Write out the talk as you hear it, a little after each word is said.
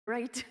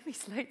bright.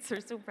 These lights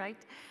are so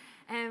bright.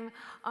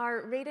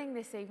 Our reading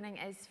this evening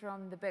is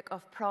from the book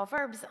of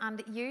Proverbs,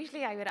 and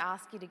usually I would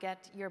ask you to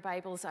get your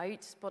Bibles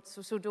out, but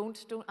so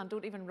don't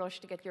even rush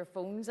to get your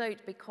phones out,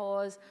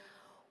 because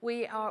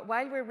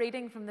while we're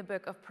reading from the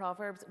book of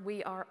Proverbs,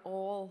 we are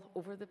all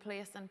over the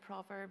place in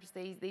Proverbs.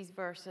 These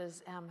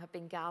verses have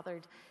been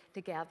gathered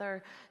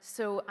together.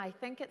 So I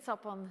think it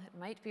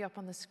might be up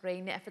on the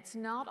screen. If it's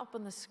not up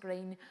on the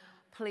screen,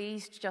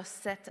 please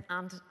just sit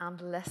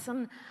and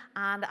listen.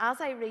 And as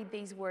I read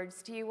these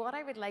words to you, what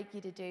I would like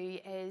you to do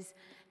is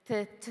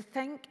to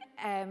think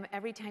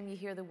every time you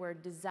hear the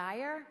word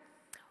desire,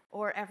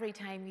 or every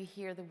time you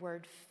hear the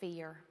word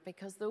fear,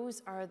 because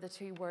those are the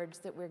two words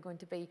that we're going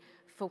to be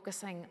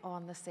focusing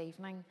on this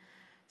evening.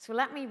 So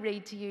let me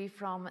read to you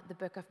from the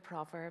book of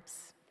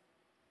Proverbs.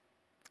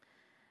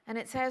 And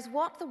it says,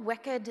 "What the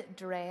wicked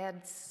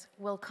dreads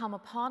will come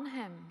upon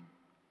him,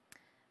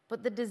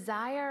 but the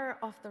desire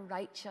of the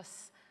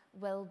righteous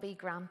will be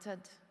granted.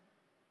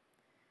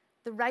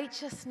 The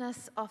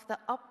righteousness of the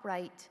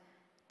upright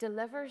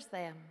delivers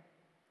them,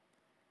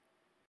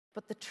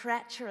 but the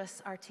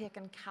treacherous are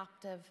taken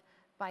captive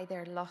by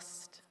their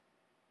lust.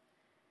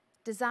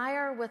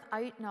 Desire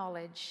without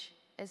knowledge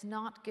is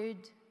not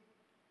good,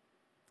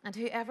 and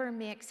whoever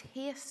makes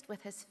haste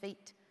with his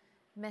feet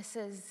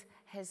misses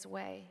his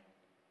way.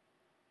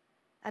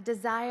 A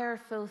desire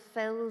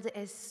fulfilled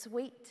is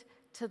sweet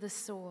to the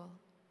soul,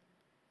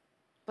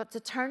 but to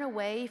turn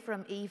away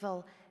from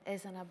evil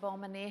is an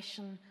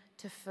abomination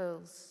to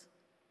fools.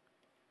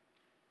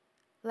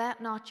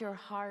 Let not your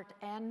heart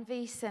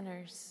envy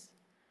sinners,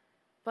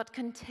 but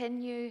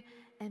continue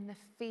in the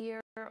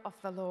fear of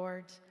the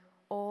Lord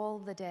all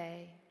the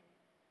day.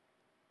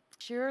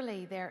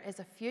 Surely there is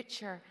a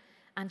future,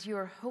 and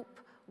your hope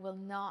will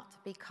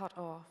not be cut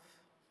off.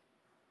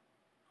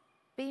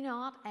 Be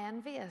not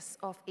envious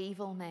of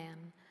evil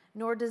men,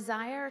 nor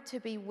desire to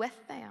be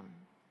with them,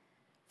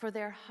 for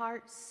their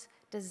hearts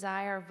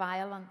desire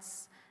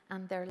violence,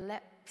 and their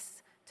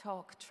lips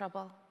talk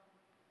trouble.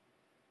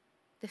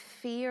 The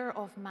fear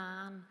of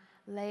man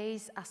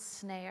lays a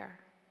snare,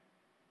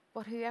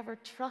 but whoever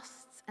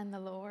trusts in the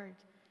Lord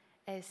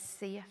is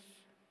safe.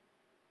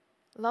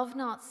 Love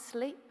not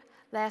sleep,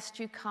 lest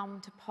you come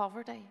to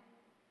poverty.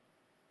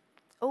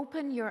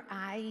 Open your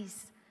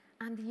eyes,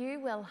 and you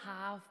will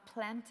have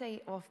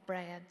plenty of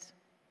bread.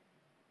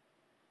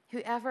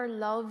 Whoever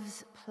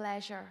loves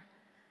pleasure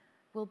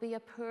will be a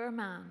poor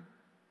man.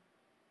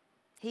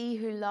 He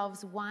who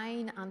loves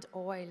wine and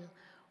oil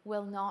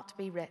will not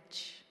be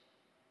rich.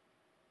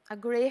 A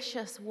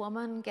gracious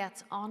woman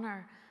gets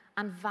honor,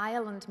 and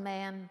violent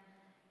men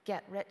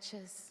get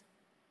riches.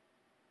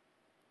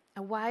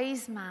 A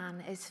wise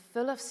man is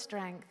full of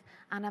strength,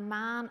 and a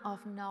man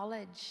of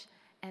knowledge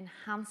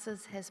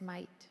enhances his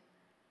might.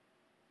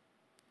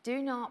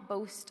 Do not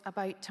boast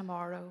about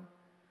tomorrow,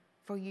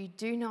 for you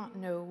do not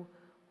know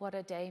what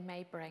a day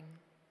may bring."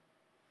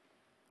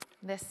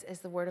 This is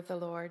the word of the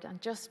Lord.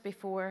 And just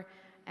before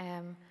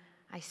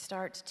I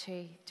start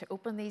to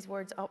open these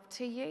words up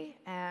to you,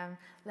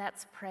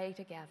 let's pray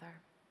together.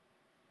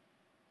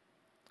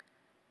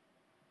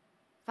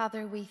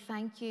 Father, we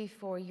thank you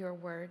for your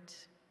word,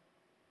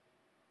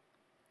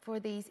 for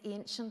these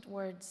ancient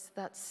words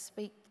that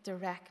speak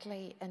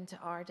directly into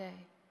our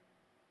day.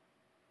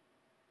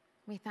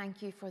 We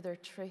thank you for their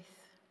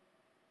truth,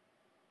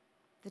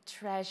 the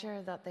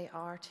treasure that they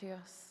are to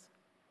us.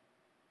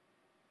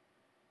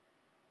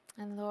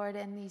 And Lord,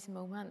 in these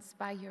moments,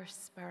 by your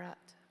Spirit,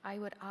 I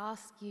would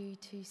ask you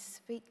to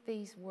speak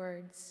these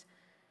words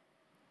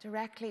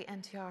directly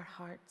into our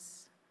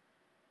hearts,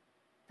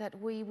 that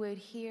we would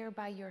hear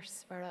by your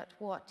Spirit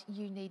what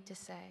you need to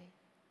say.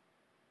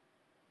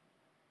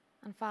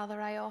 And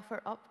Father, I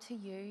offer up to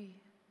you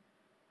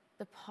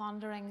the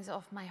ponderings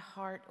of my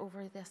heart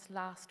over this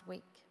last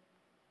week.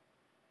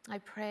 I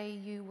pray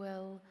you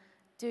will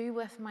do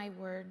with my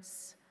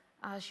words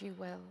as you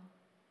will,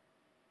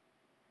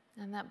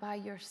 and that by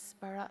your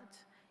Spirit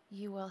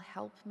you will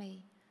help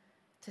me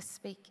to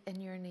speak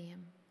in your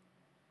name.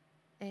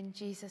 In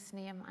Jesus'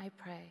 name I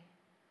pray.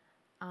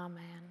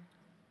 Amen.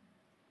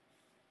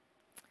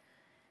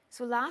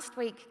 So last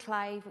week,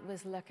 Clive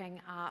was looking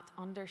at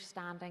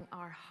understanding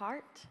our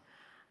heart,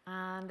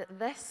 and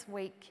this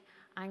week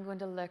I'm going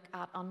to look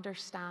at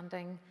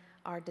understanding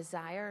our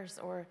desires,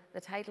 or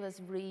the title is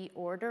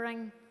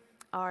Reordering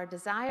Our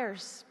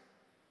Desires.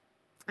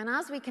 And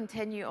as we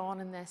continue on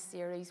in this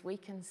series, we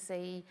can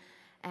see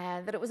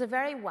that it was a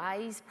very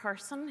wise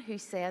person who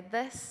said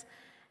this.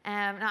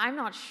 Now, I'm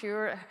not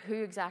sure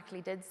who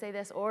exactly did say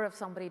this, or if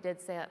somebody did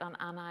say it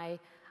and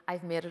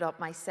I've made it up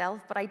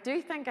myself, but I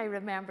do think I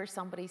remember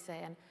somebody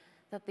saying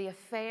that the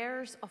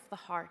affairs of the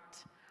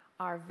heart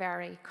are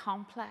very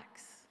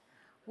complex.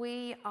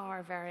 We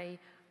are very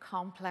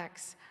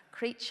complex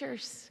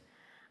creatures.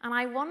 And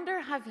I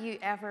wonder, have you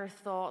ever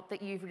thought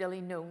that you've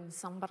really known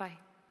somebody,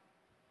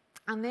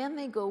 and then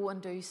they go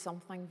and do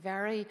something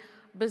very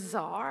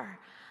bizarre,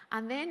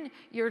 and then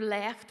you're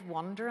left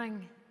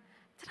wondering,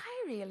 did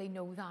I really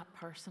know that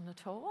person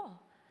at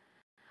all?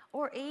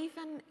 Or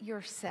even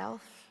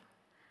yourself.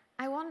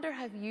 wonder,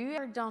 have you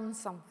ever done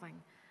something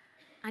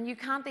and you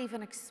can't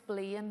even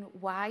explain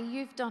why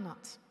you've done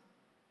it?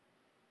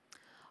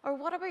 Or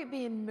what about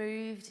being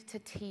moved to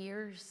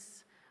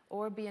tears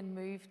or being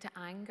moved to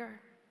anger,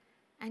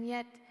 and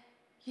yet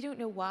you don't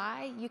know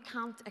why, you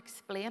can't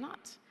explain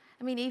it?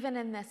 I mean, even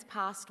in this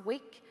past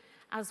week,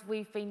 as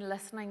we've been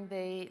listening,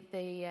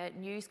 the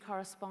news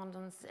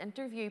correspondents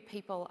interview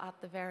people at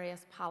the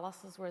various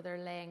palaces where they're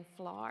laying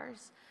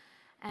flowers.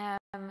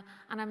 And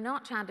I'm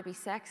not trying to be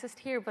sexist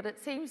here, but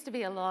it seems to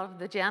be a lot of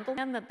the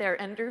gentlemen that they're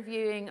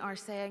interviewing are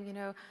saying, you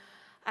know,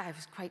 I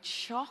was quite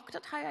shocked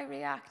at how I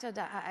reacted.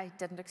 I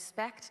didn't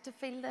expect to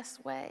feel this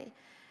way.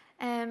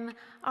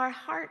 Our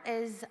heart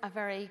is a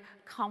very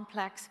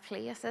complex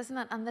place, isn't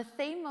it? And the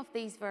theme of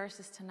these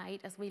verses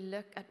tonight, as we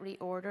look at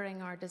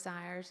reordering our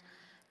desires,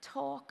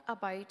 talk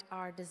about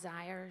our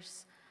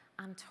desires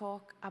and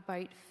talk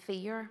about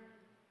fear.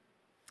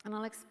 And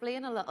I'll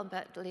explain a little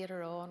bit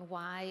later on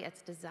why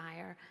it's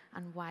desire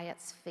and why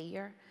it's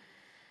fear.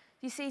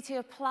 You see, to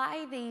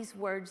apply these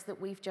words that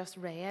we've just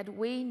read,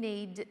 we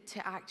need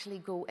to actually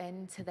go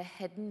into the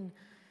hidden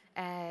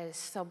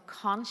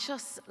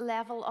subconscious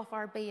level of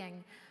our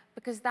being,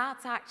 because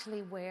that's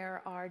actually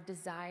where our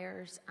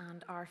desires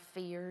and our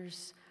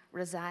fears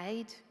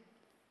reside,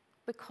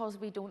 because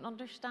we don't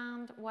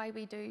understand why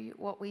we do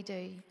what we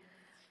do.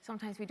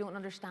 Sometimes we don't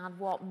understand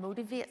what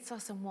motivates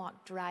us and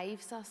what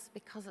drives us,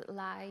 because it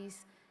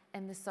lies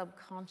in the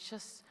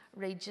subconscious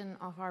region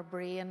of our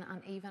brain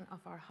and even of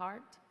our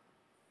heart.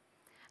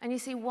 And you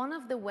see, one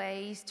of the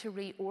ways to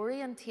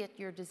reorientate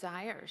your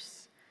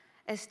desires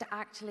is to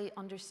actually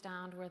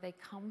understand where they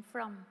come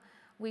from.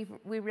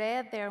 We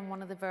read there in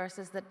one of the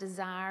verses that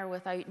desire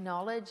without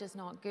knowledge is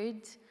not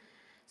good.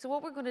 So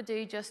what we're going to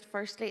do just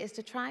firstly is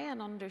to try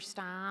and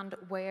understand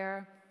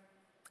where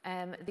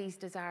these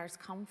desires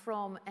come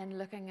from, and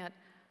looking at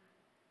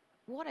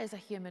what is a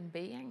human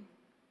being,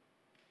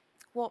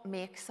 what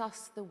makes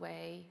us the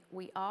way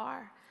we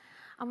are.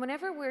 And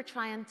whenever we're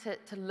trying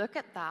to look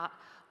at that,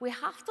 we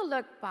have to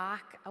look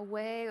back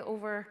away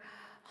over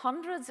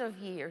hundreds of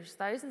years,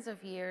 thousands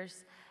of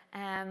years,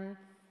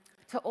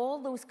 to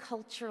all those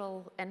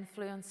cultural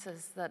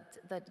influences that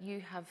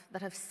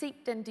have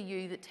seeped into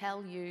you, that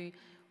tell you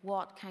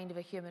what kind of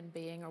a human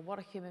being or what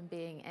a human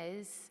being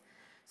is.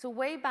 So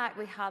way back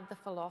we had the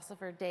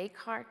philosopher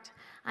Descartes,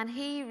 and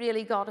he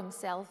really got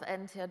himself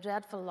into a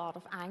dreadful lot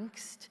of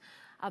angst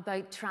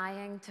about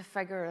trying to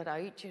figure it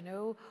out, you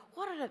know.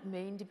 What did it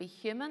mean to be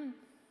human?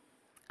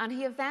 And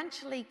he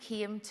eventually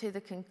came to the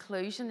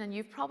conclusion, and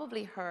you've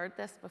probably heard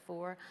this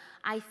before,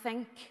 I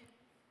think,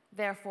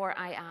 therefore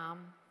I am.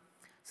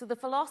 So the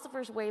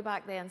philosophers way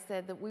back then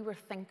said that we were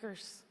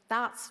thinkers.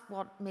 That's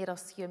what made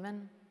us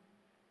human.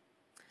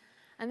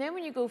 And then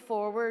when you go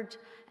forward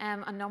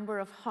a number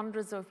of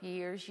hundreds of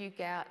years, you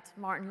get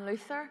Martin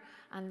Luther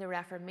and the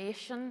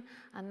Reformation.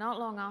 And not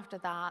long after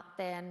that,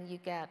 then you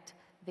get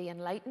the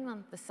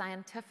Enlightenment, the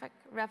scientific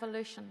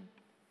revolution.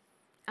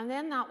 And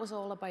then that was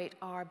all about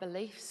our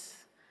beliefs,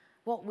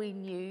 what we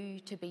knew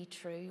to be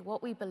true.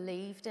 What we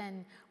believed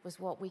in was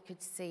what we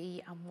could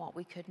see and what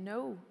we could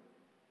know.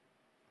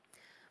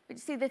 But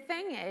you see, the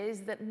thing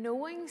is that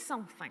knowing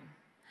something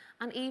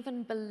and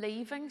even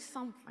believing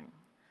something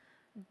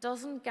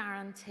doesn't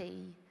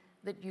guarantee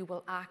that you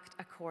will act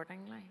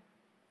accordingly.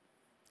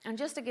 And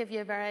just to give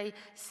you a very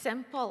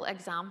simple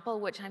example,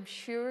 which I'm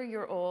sure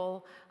you're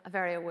all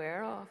very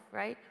aware of,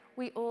 right?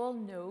 We all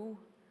know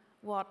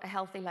what a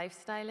healthy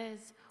lifestyle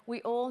is.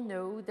 We all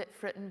know that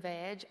fruit and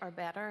veg are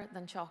better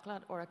than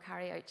chocolate or a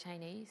carry-out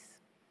Chinese.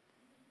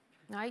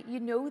 Right? You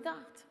know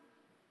that.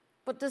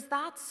 But does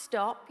that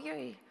stop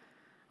you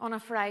on a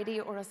Friday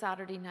or a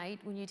Saturday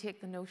night when you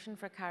take the notion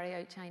for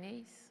carry-out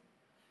Chinese?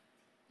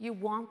 You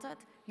want it,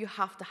 you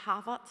have to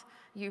have it,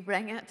 you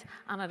bring it,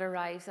 and it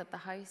arrives at the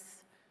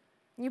house.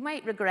 You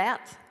might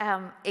regret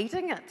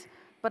eating it,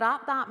 but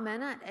at that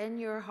minute, in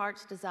your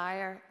heart's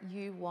desire,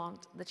 you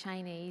want the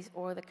Chinese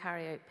or the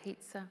carry-out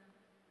pizza.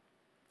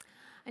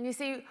 And you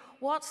see,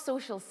 what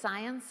social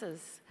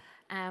sciences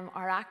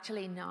are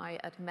actually now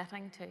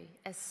admitting to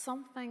is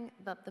something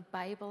that the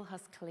Bible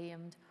has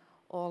claimed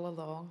all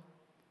along,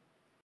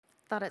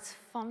 that it's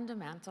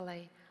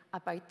fundamentally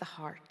about the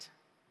heart.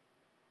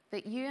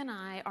 That you and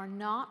I are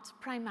not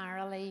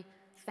primarily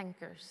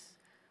thinkers.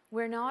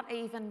 We're not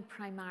even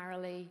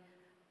primarily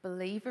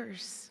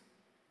believers.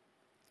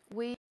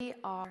 We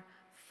are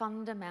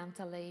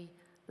fundamentally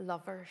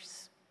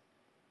lovers.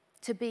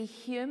 To be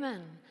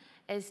human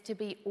is to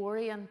be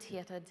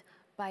orientated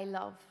by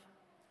love.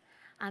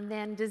 And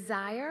then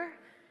desire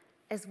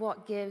is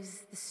what gives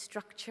the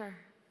structure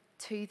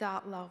to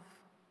that love.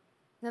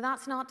 Now,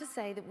 that's not to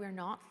say that we're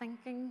not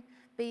thinking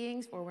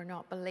beings or we're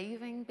not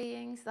believing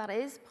beings. That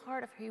is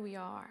part of who we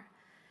are.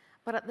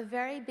 But at the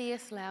very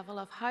base level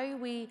of how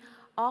we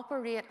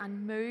operate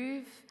and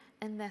move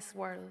in this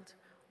world,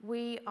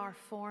 we are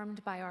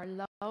formed by our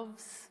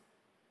loves,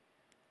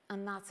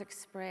 and that's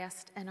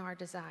expressed in our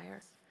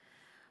desires.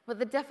 But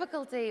the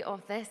difficulty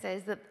of this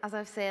is that, as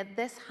I've said,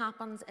 this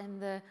happens in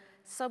the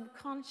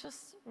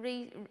subconscious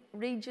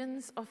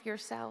regions of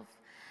yourself.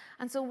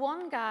 And so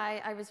one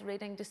guy I was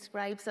reading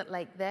describes it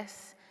like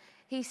this.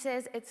 He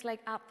says it's like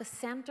at the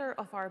center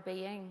of our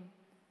being,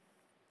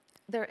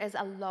 there is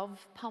a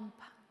love pump,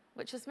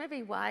 which is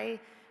maybe why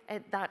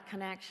that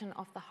connection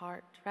of the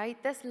heart,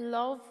 right? This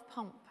love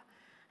pump.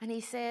 And he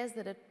says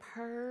that it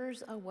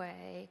purrs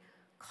away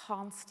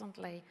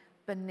constantly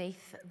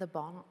beneath the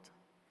bonnet.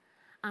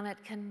 And it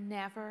can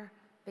never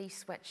be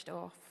switched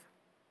off,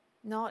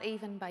 not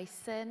even by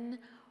sin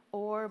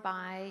or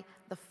by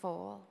the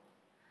fall.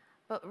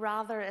 But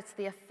rather it's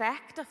the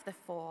effect of the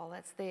fall,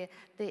 it's the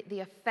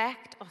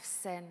effect of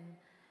sin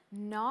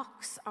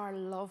knocks our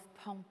love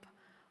pump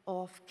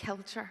off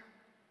kilter.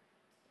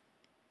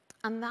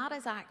 And that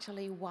is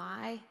actually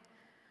why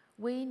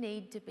we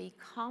need to be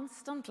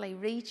constantly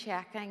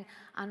rechecking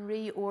and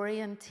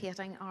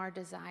reorientating our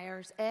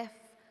desires if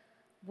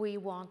we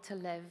want to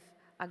live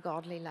a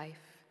godly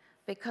life.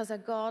 Because a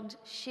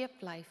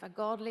God-shaped life, a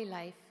godly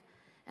life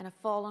in a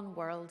fallen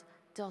world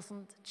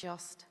doesn't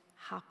just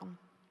happen.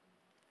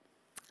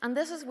 And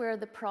this is where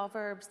the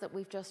Proverbs that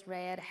we've just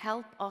read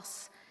help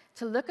us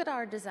to look at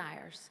our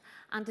desires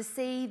and to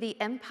see the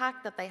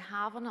impact that they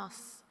have on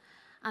us.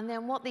 And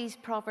then what these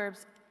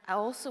Proverbs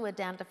also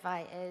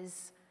identify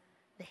is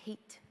the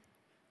heat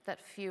that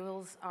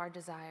fuels our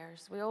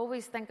desires. We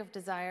always think of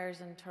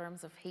desires in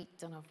terms of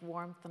heat and of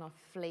warmth and of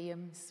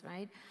flames,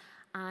 right?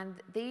 And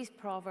these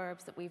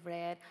Proverbs that we've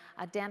read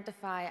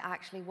identify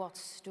actually what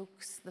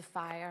stokes the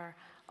fire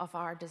of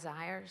our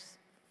desires.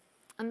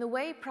 And the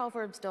way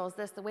Proverbs does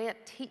this, the way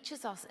it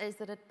teaches us, is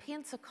that it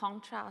paints a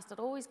contrast. It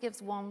always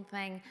gives one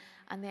thing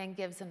and then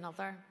gives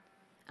another.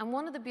 And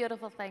one of the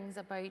beautiful things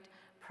about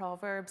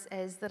Proverbs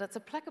is that it's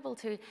applicable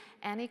to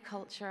any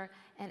culture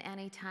in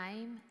any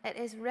time. It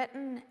is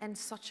written in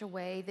such a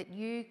way that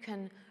you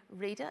can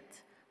read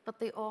it, but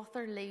the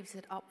author leaves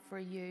it up for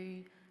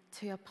you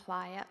to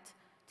apply it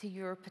to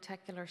your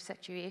particular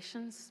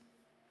situations.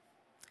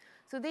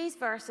 So these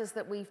verses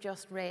that we've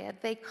just read,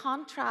 they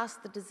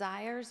contrast the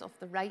desires of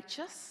the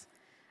righteous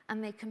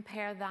and they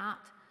compare that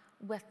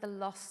with the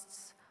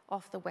lusts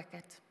of the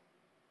wicked.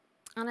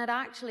 And it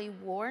actually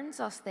warns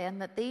us then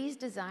that these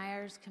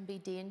desires can be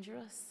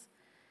dangerous.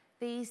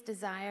 These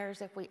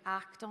desires, if we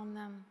act on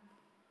them,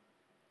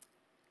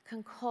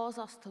 can cause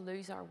us to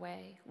lose our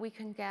way. We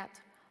can get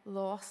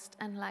lost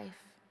in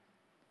life.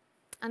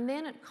 And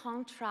then it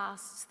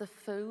contrasts the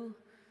fool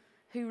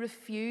who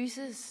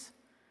refuses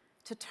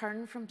to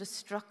turn from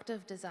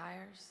destructive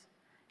desires.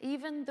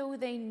 Even though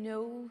they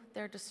know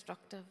they're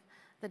destructive,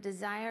 the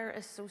desire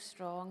is so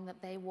strong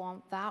that they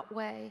want that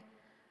way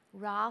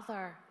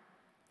rather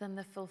than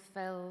the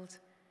fulfilled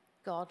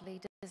godly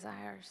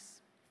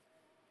desires.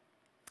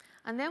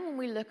 And then when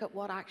we look at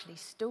what actually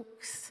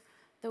stokes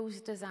those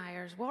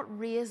desires, what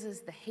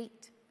raises the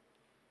heat,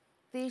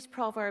 these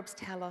Proverbs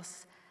tell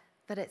us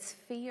that it's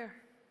fear.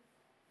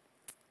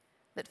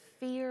 That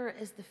fear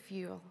is the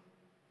fuel.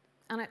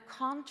 And it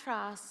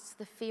contrasts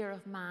the fear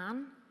of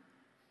man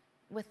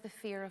with the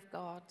fear of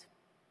God.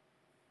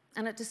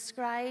 And it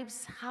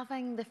describes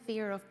having the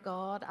fear of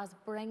God as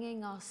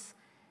bringing us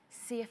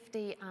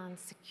safety and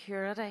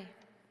security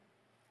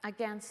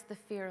against the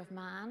fear of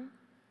man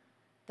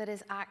that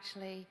is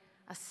actually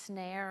a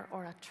snare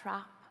or a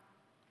trap.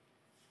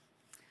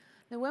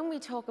 Now, when we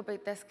talk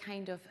about this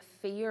kind of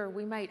fear,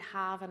 we might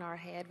have in our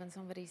head when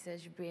somebody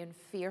says you're being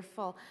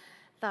fearful,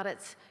 that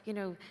it's,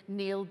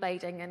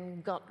 nail-biting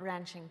and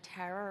gut-wrenching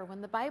terror.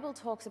 When the Bible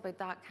talks about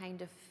that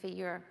kind of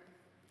fear,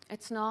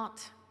 it's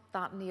not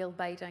that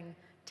nail-biting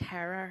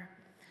terror.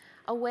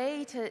 A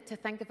way to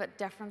think of it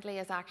differently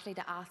is actually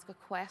to ask a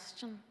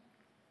question.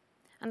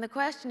 And the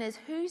question is,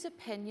 whose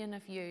opinion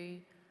of you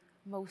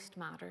most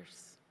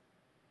matters?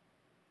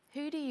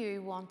 Who do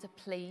you want to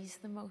please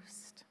the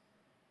most?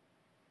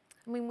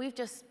 I mean, we've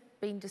just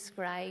been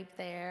described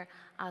there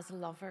as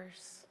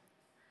lovers.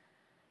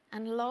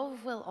 And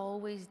love will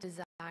always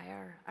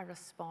desire a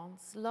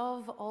response.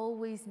 Love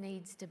always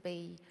needs to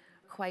be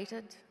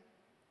requited.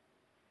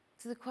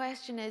 So the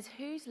question is,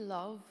 whose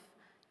love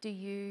do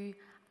you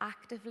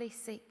actively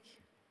seek?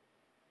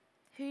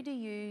 Who do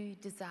you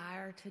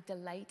desire to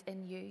delight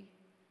in you?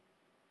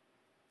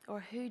 Or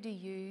who do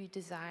you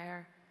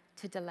desire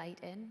to delight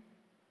in?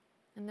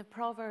 And the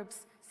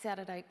Proverbs set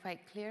it out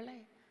quite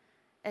clearly.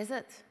 Is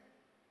it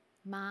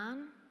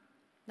man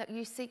that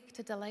you seek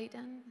to delight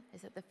in?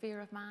 Is it the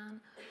fear of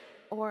man?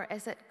 Or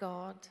is it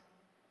God?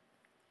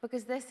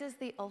 Because this is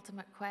the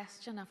ultimate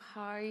question of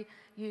how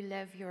you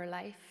live your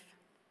life.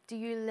 Do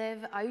you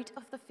live out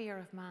of the fear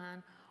of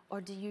man,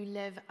 or do you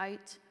live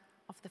out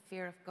of the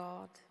fear of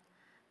God?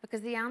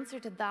 Because the answer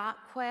to that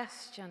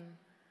question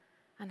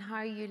and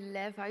how you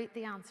live out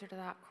the answer to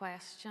that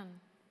question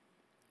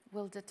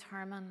will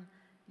determine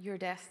your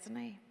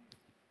destiny.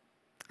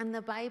 And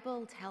the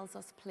Bible tells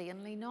us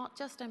plainly, not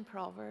just in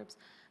Proverbs,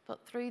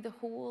 but through the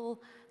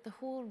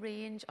whole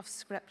range of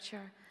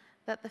Scripture,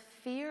 that the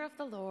fear of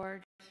the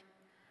Lord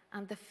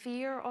and the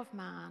fear of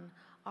man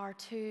are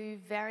two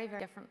very,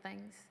 very different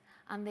things,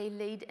 and they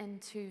lead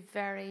into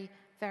very,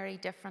 very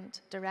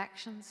different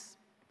directions.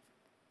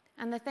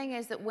 And the thing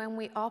is that when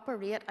we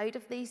operate out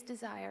of these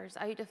desires,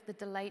 out of the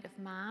delight of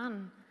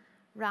man,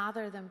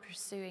 rather than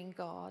pursuing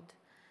God,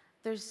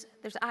 there's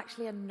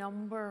actually a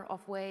number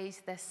of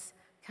ways this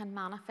can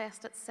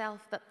manifest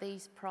itself that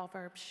these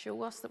proverbs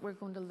show us that we're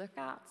going to look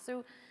at.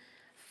 So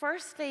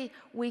firstly,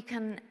 we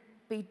can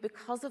be,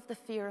 because of the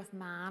fear of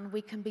man,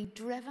 we can be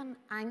driven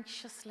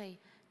anxiously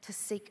to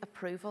seek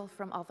approval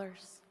from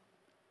others.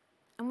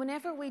 And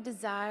whenever we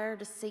desire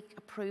to seek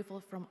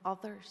approval from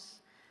others,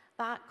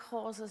 that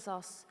causes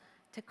us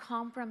to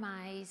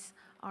compromise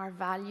our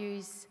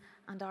values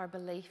and our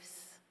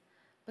beliefs,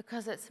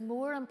 because it's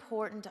more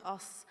important to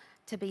us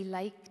to be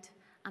liked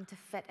and to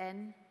fit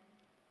in.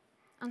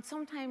 And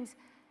sometimes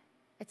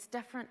it's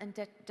different in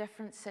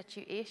different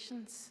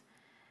situations.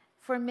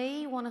 For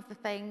me, one of the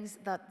things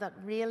that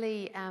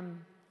really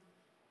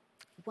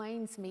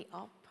winds me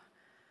up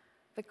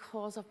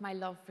because of my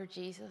love for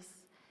Jesus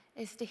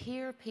is to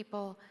hear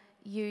people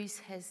use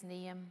his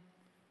name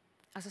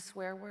as a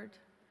swear word.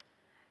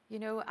 You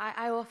know,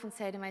 I often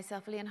say to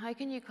myself, Elaine, how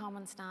can you come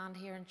and stand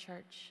here in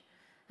church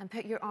and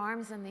put your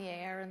arms in the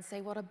air and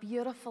say what a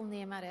beautiful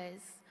name it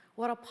is,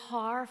 what a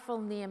powerful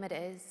name it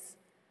is,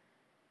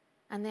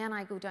 and then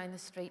I go down the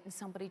street and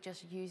somebody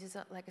just uses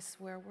it like a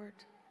swear word?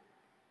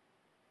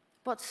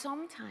 But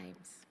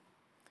sometimes,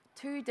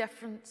 two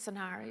different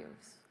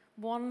scenarios.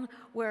 One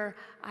where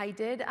I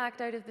did act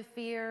out of the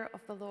fear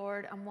of the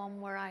Lord, and one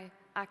where I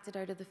acted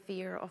out of the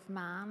fear of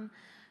man.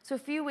 So a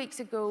few weeks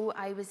ago,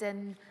 I was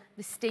in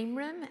the steam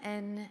room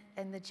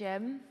in the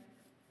gym,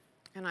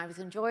 and I was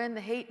enjoying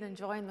the heat and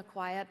enjoying the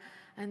quiet,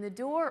 and the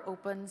door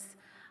opens,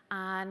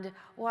 and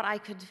what I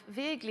could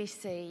vaguely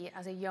see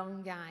as a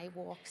young guy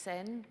walks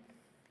in.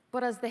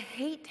 But as the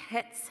heat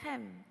hits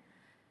him,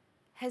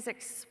 his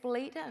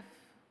expletive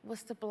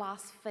was to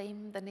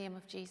blaspheme the name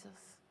of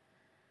Jesus.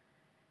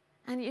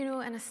 And you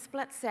know, in a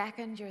split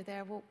second, you're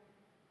there, well,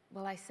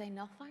 will I say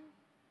nothing?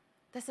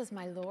 This is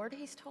my Lord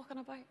he's talking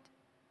about.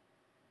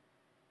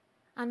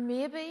 And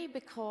maybe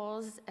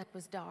because it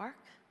was dark,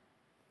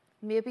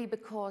 maybe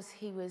because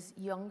he was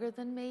younger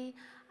than me,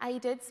 I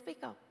did speak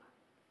up.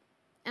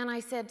 And I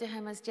said to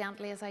him as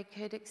gently as I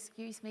could,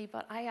 excuse me,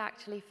 but I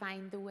actually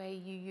find the way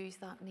you use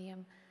that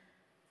name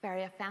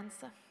very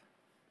offensive.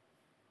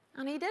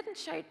 And he didn't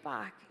shout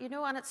back, you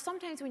know, and it's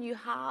sometimes when you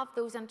have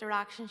those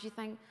interactions, you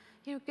think,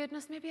 you know,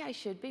 goodness, maybe I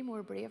should be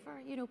more braver.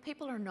 You know,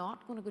 people are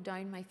not going to go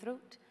down my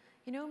throat.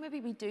 You know, maybe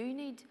we do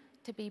need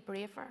to be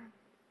braver.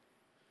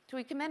 So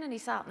he came in and he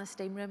sat in the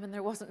steam room and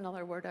there wasn't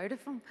another word out of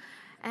him.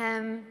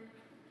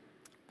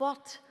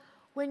 But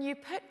when you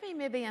put me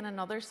maybe in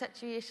another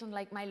situation,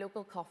 like my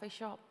local coffee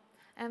shop,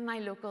 in my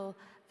local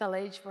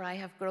village where I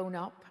have grown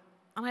up,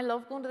 and I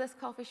love going to this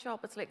coffee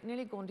shop. It's like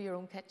nearly going to your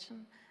own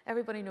kitchen.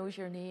 Everybody knows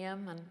your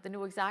name and they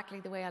know exactly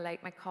the way I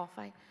like my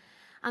coffee.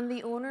 And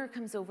the owner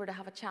comes over to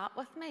have a chat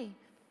with me.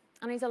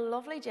 And he's a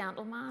lovely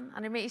gentleman.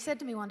 And he said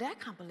to me one day, I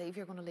can't believe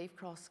you're going to leave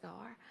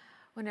Crossgar,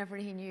 whenever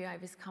he knew I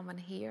was coming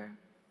here.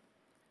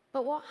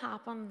 But what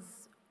happens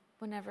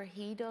whenever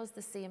he does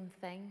the same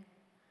thing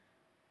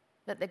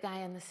that the guy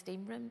in the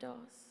steam room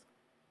does?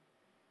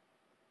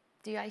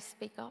 Do I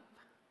speak up?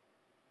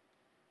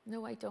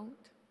 No, I don't.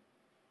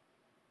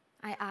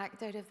 I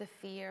act out of the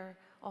fear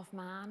of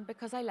man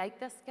because I like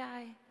this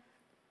guy.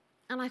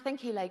 And I think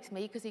he likes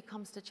me because he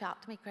comes to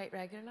chat to me quite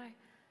regularly.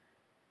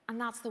 And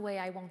that's the way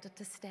I want it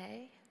to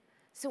stay.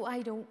 So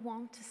I don't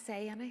want to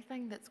say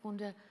anything that's going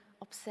to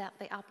upset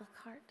the apple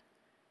cart.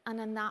 And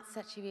in that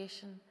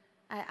situation,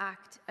 I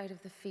act out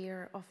of the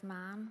fear of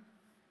man.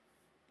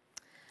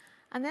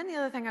 And then the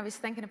other thing I was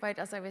thinking about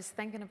as I was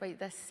thinking about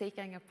this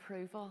seeking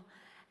approval,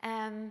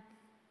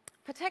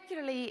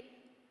 particularly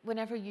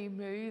whenever you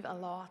move a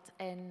lot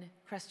in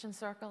Christian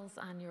circles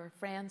and your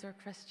friends are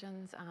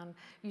Christians and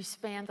you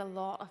spend a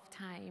lot of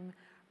time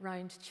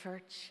around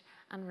church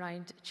and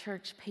around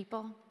church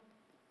people.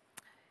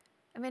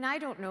 I mean, I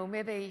don't know,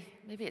 maybe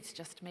it's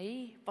just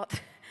me,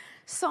 but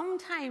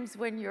sometimes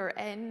when you're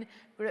in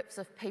groups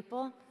of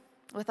people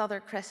with other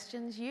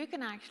Christians, you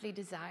can actually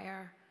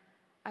desire,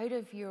 out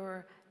of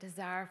your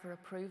desire for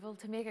approval,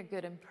 to make a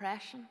good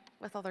impression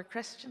with other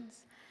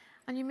Christians.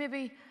 And you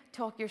maybe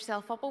talk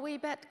yourself up a wee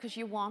bit because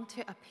you want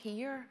to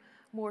appear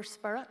more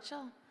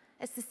spiritual.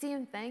 It's the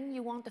same thing.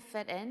 You want to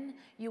fit in.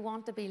 You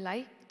want to be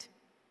liked.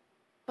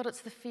 But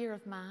it's the fear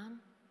of man,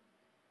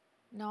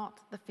 not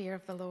the fear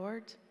of the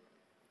Lord.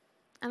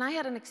 And I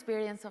had an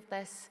experience of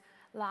this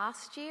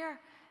last year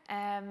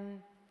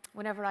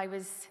whenever I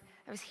was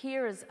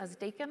here as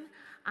deacon,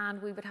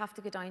 and we would have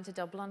to go down to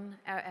Dublin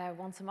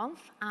once a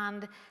month,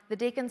 and the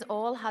deacons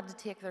all had to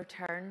take their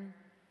turn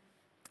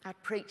at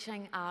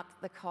preaching at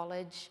the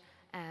college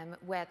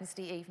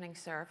Wednesday evening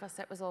service.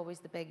 It was always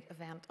the big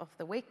event of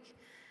the week.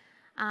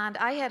 And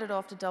I headed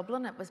off to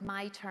Dublin. It was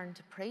my turn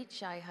to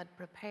preach. I had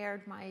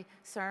prepared my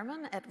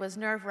sermon. It was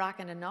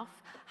nerve-wracking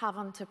enough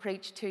having to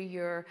preach to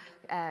your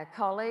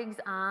colleagues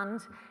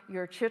and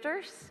your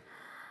tutors.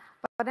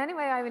 But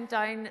anyway, I went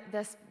down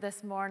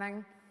this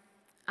morning,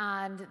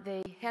 and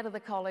the head of the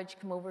college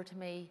came over to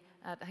me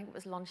at, I think it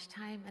was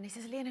lunchtime, and he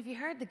says, Elaine, have you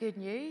heard the good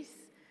news?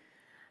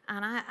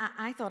 And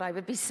I thought I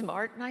would be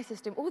smart, and I says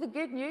to him, oh, the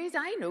good news,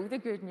 I know the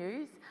good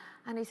news.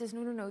 And he says,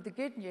 no, the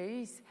good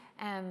news.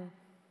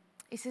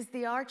 He says,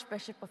 the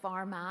Archbishop of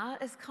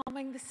Armagh is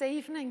coming this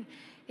evening.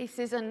 He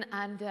says, and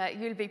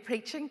you'll be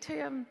preaching to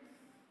him.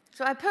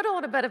 So I put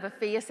on a bit of a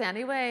face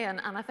anyway, and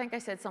I think I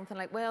said something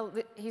like, well,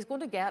 he's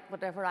going to get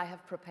whatever I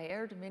have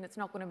prepared. I mean, it's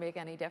not going to make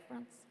any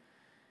difference.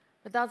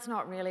 But that's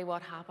not really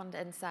what happened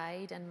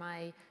inside in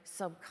my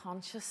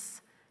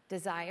subconscious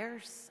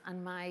desires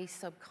and my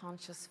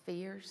subconscious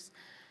fears.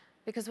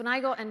 Because when I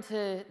got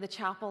into the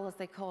chapel, as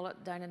they call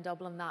it, down in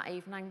Dublin that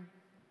evening,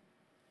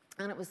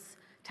 and it was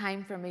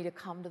time for me to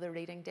come to the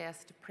reading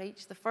desk to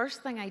preach, the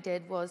first thing I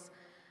did was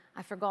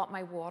I forgot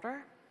my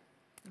water.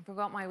 I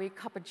forgot my wee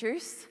cup of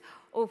juice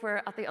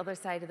over at the other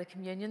side of the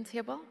communion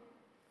table.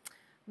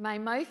 My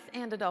mouth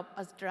ended up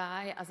as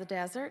dry as a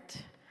desert.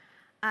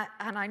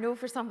 And I know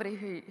for somebody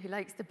who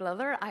likes to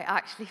blither, I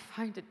actually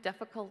found it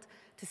difficult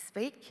to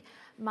speak.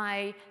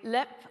 My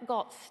lip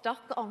got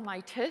stuck on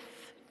my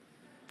tooth.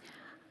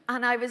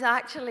 And I was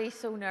actually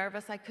so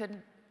nervous I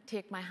couldn't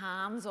take my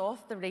hands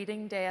off the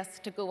reading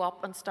desk to go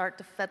up and start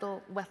to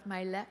fiddle with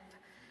my lip.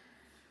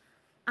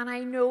 And I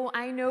know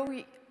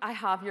I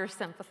have your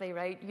sympathy,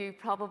 right? You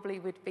probably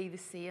would be the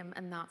same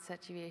in that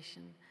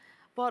situation.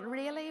 But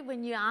really,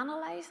 when you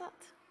analyze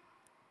it,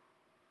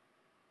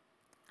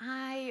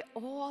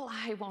 all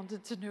I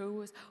wanted to know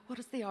was, what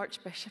does the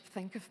Archbishop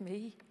think of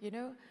me? You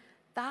know,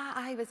 that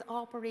I was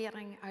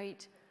operating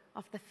out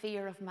of the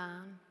fear of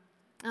man.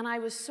 And I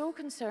was so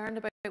concerned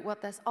about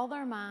what this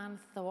other man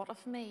thought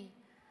of me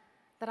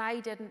that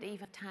I didn't even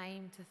have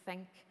time to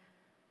think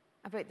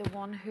about the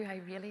one who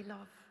I really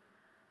love.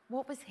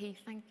 What was he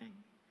thinking?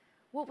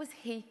 What was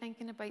he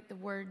thinking about the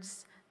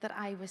words that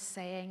I was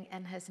saying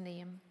in his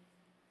name?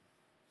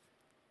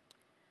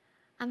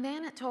 And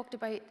then it talked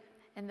about,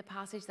 in the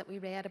passage that we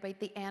read, about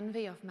the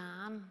envy of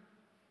man.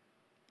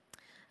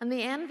 And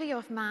the envy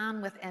of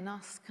man within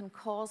us can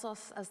cause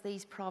us, as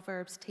these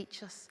proverbs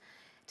teach us,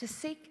 to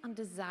seek and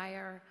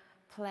desire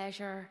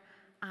pleasure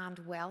and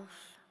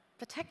wealth,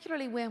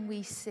 particularly when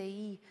we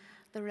see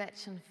the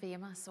rich and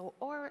famous,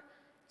 or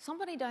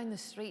somebody down the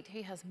street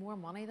who has more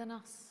money than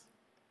us.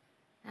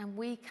 And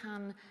we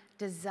can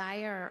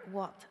desire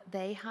what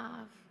they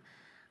have.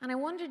 And I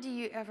wonder, do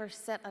you ever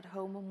sit at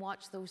home and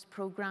watch those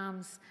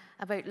programs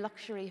about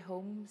luxury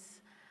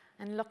homes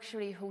and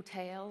luxury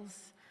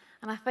hotels?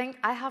 And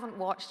I haven't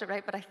watched it,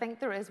 right, but I think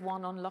there is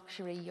one on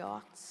luxury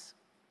yachts.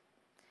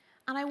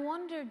 And I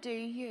wonder, do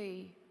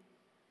you,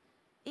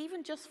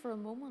 even just for a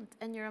moment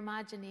in your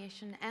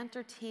imagination,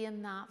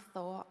 entertain that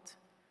thought?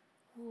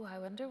 Oh, I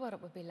wonder what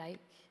it would be like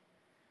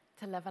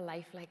to live a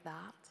life like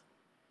that.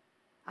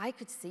 I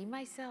could see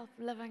myself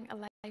living a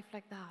life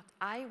like that.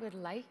 I would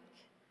like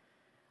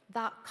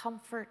that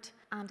comfort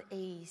and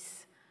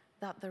ease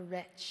that the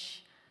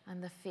rich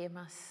and the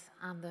famous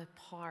and the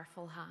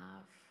powerful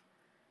have.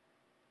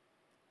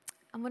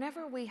 And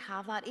whenever we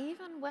have that,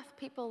 even with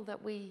people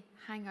that we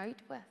hang out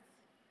with,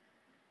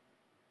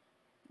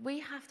 we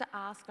have to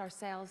ask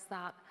ourselves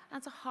that, and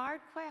it's a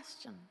hard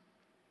question.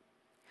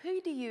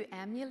 Who do you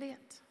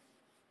emulate?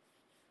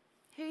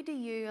 Who do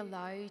you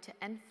allow to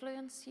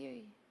influence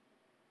you?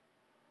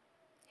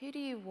 Who do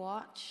you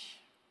watch?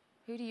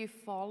 Who do you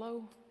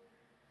follow?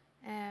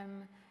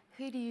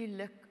 Who do you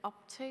look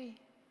up to?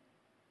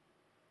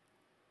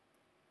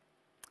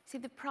 See,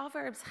 the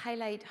Proverbs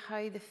highlight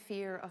how the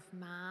fear of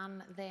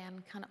man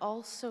then can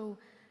also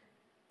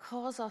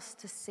cause us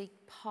to seek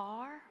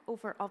power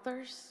over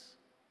others.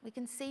 We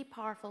can see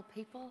powerful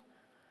people.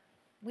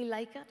 We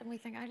like it, and we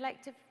think, I'd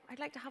like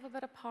to have a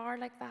bit of power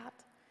like that.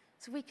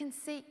 So we can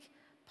seek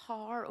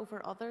power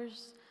over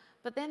others.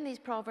 But then these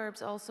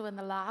Proverbs also, in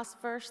the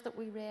last verse that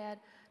we read,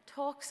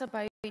 talks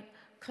about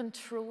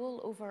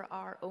control over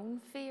our own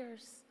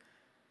fears.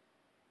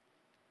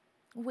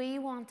 We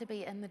want to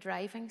be in the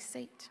driving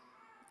seat,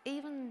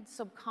 even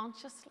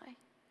subconsciously.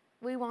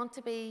 We want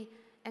to be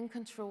in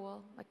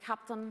control, the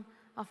captain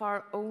of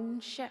our own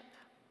ship.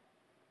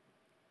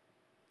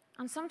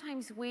 And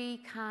sometimes we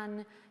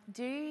can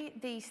do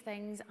these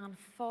things and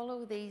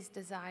follow these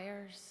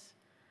desires,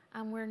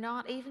 and we're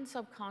not, even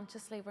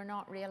subconsciously, we're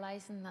not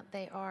realizing that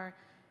they are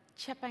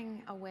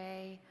chipping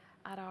away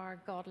at our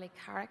godly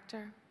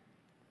character.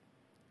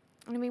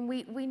 And I mean,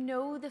 we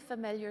know the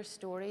familiar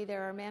story.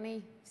 There are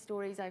many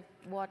stories, I've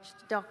watched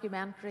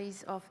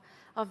documentaries of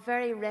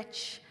very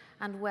rich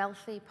and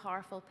wealthy,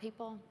 powerful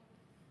people.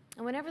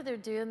 And whenever they're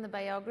doing the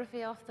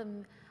biography of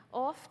them,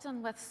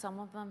 often with some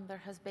of them,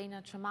 there has been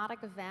a traumatic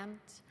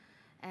event,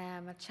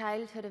 a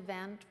childhood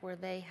event where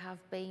they have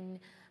been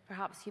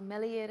perhaps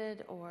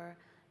humiliated, or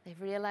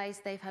they've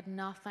realized they've had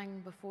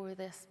nothing before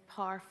this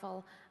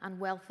powerful and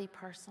wealthy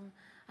person.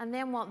 And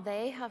then what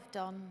they have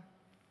done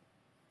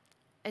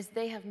is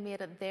they have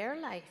made it their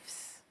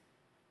life's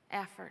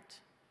effort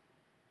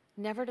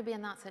never to be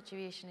in that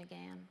situation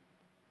again,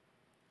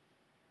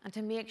 and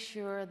to make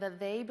sure that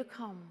they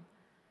become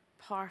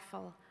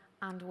powerful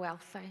and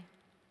wealthy.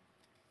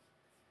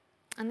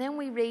 And then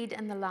we read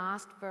in the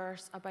last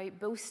verse about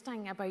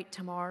boasting about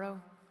tomorrow.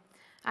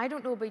 I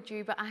don't know about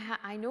you, but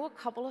I know a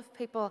couple of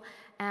people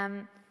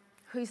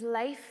whose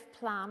life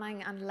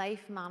planning and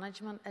life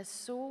management is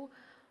so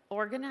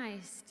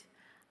organized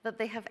that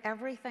they have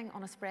everything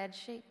on a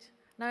spreadsheet.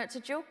 Now, it's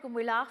a joke and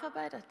we laugh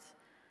about it,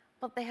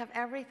 but they have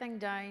everything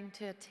down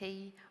to a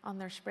T on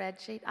their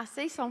spreadsheet. I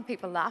see some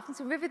people laughing,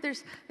 so maybe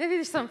there's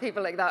some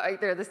people like that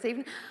out there this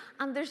evening.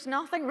 And there's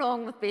nothing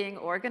wrong with being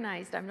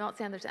organized. I'm not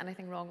saying there's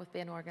anything wrong with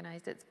being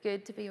organized. It's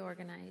good to be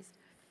organized.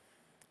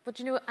 But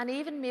you know, and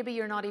even maybe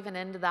you're not even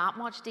into that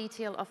much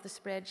detail of the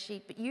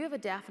spreadsheet, but you have a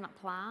definite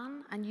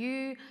plan and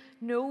you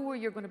know where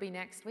you're going to be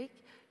next week.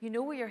 You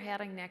know where you're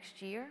heading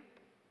next year.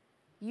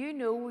 You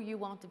know where you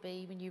want to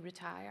be when you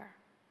retire,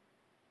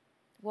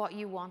 what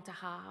you want to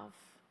have,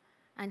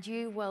 and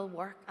you will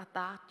work at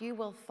that. You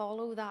will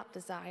follow that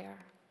desire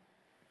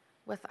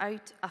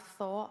without a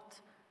thought.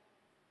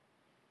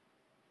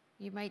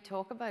 You might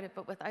talk about it,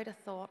 but without a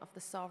thought of the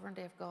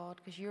sovereignty of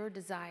God, because your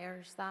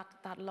desires,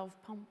 that love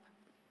pump,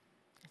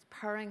 is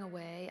purring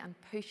away and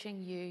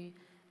pushing you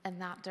in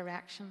that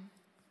direction.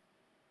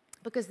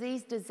 Because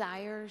these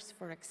desires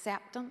for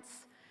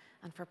acceptance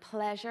and for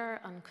pleasure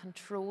and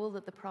control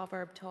that the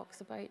proverb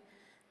talks about,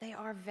 they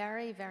are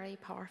very, very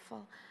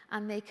powerful,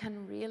 and they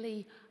can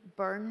really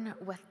burn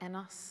within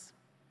us.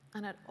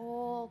 And it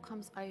all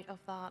comes out of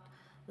that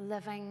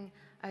living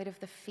out of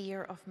the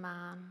fear of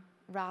man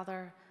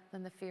rather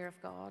than the fear of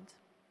God.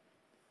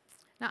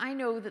 Now, I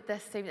know that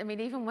this seems, I mean,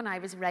 even when I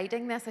was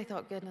writing this, I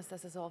thought, goodness,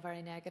 this is all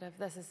very negative.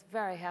 This is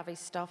very heavy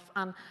stuff.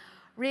 And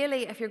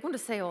really, if you're going to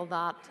say all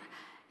that,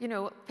 you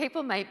know,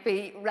 people might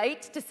be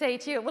right to say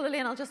to you, well,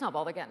 Elaine, I'll just not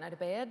bother getting out of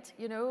bed,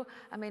 you know.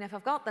 I mean, if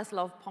I've got this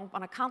love pump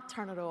and I can't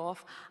turn it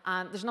off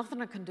and there's nothing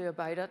I can do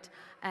about it,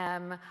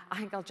 I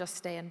think I'll just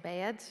stay in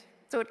bed.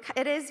 So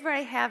it is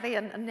very heavy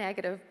and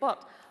negative.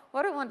 But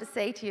what I want to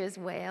say to you as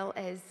well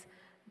is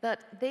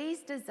that these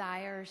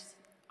desires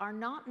are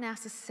not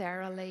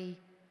necessarily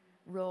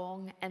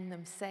wrong in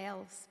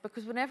themselves.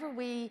 Because whenever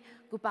we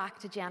go back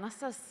to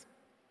Genesis,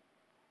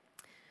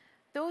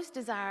 those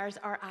desires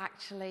are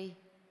actually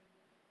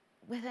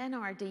within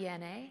our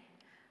DNA,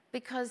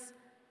 because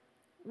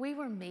we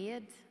were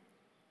made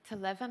to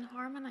live in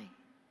harmony.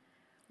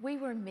 We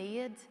were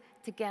made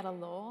to get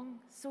along.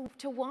 So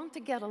to want to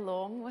get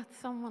along with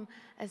someone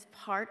is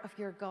part of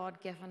your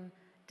God-given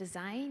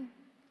design.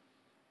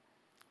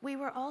 We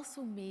were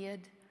also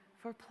made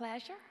for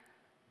pleasure.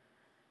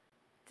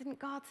 Didn't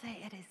God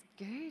say it is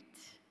good?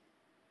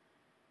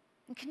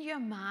 And can you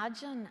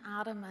imagine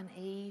Adam and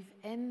Eve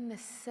in the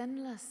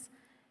sinless,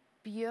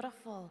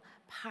 beautiful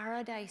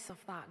paradise of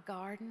that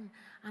garden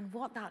and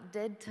what that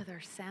did to their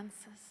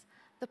senses,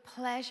 the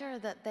pleasure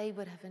that they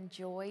would have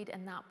enjoyed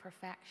in that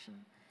perfection,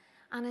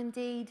 and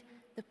indeed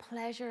the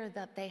pleasure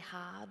that they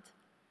had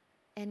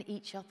in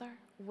each other,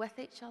 with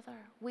each other.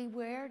 We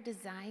were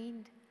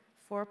designed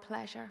for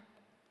pleasure.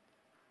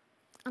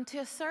 And to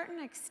a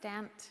certain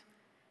extent,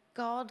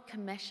 God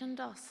commissioned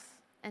us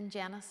in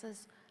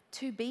Genesis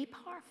to be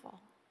powerful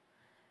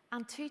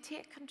and to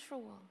take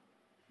control.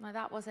 Now,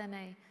 that was in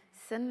a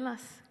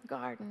sinless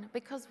garden,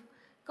 because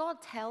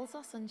God tells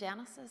us in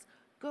Genesis,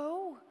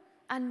 go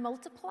and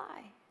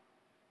multiply.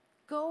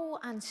 Go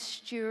and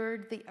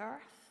steward the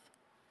earth.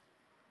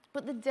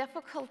 But the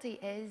difficulty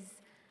is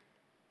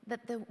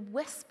that the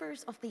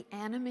whispers of the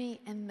enemy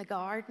in the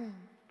garden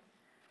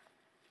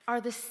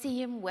are the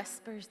same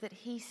whispers that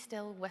he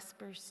still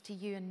whispers to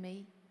you and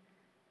me.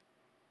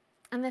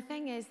 And the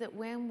thing is that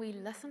when we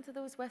listen to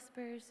those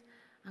whispers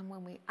and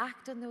when we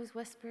act on those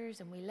whispers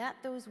and we let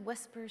those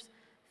whispers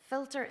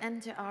filter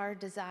into our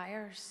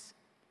desires,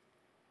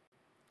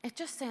 it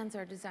just sends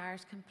our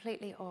desires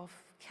completely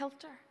off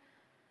kilter.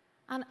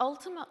 And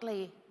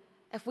ultimately,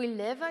 if we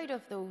live out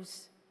of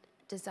those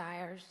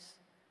desires,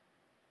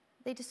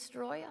 they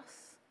destroy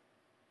us.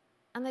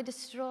 And they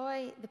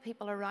destroy the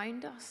people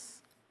around us.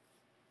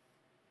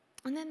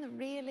 And then the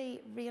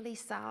really, really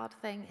sad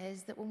thing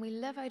is that when we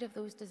live out of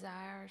those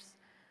desires,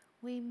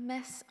 we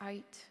miss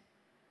out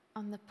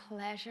on the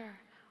pleasure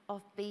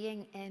of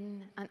being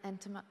in an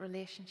intimate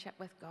relationship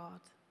with God.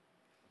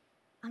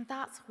 And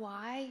that's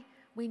why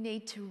we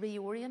need to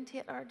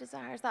reorientate our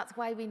desires. That's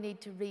why we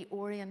need to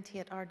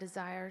reorientate our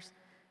desires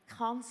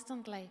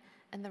constantly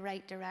in the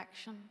right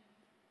direction.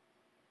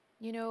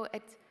 You know,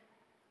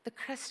 the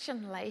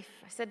Christian life,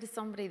 I said to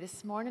somebody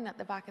this morning at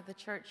the back of the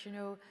church, you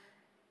know,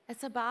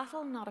 it's a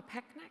battle, not a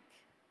picnic.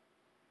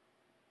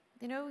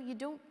 You know, you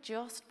don't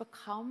just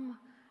become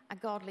a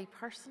godly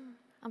person.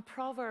 And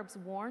Proverbs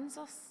warns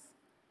us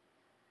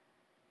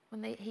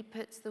when he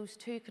puts those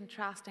two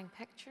contrasting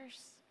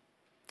pictures.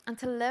 And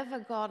to live a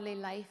godly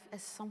life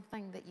is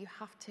something that you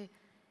have to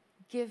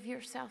give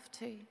yourself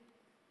to.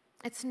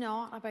 It's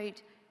not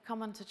about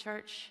coming to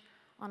church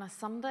on a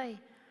Sunday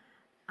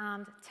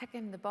and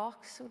ticking the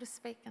box, so to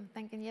speak, and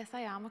thinking, yes,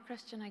 I am a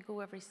Christian, I go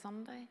every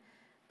Sunday.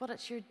 But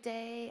it's your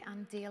day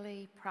and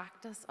daily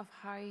practice of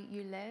how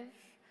you live.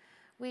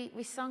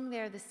 We sung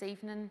there this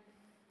evening,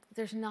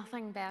 there's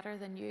nothing better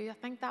than you. I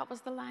think that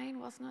was the line,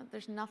 wasn't it?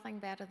 There's nothing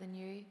better than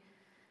you.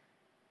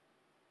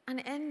 And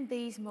in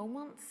these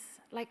moments,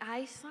 like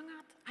I sung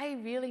it, I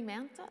really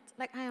meant it,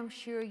 like I am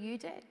sure you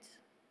did.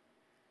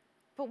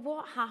 But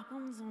what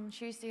happens on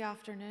Tuesday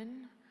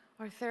afternoon,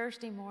 or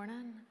Thursday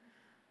morning,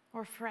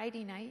 or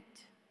Friday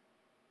night?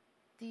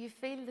 Do you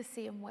feel the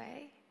same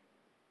way?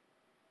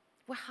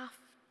 We have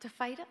to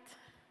fight it.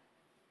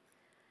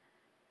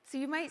 So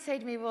you might say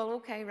to me, well,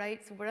 okay,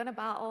 right, so we're in a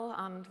battle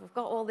and we've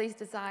got all these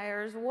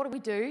desires. What do we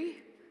do?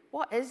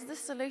 What is the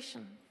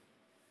solution?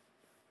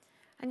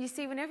 And you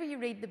see, whenever you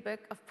read the book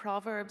of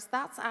Proverbs,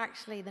 that's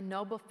actually the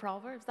nub of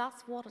Proverbs.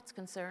 That's what it's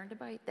concerned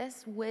about,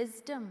 this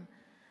wisdom,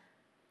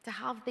 to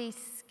have these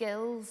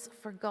skills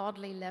for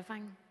godly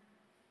living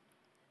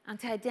and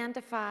to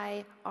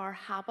identify our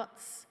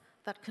habits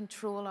that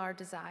control our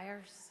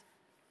desires.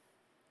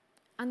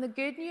 And the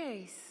good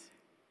news,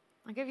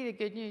 I'll give you the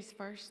good news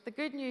first. The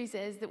good news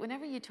is that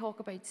whenever you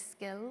talk about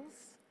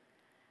skills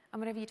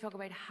and whenever you talk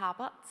about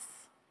habits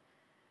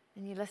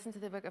and you listen to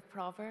the book of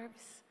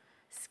Proverbs,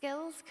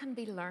 skills can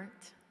be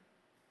learnt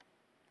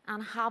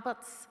and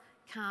habits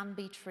can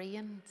be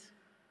trained.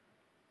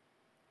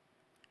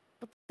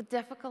 But the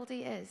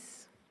difficulty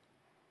is,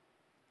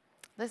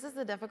 this is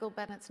the difficult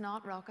bit, and it's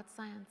not rocket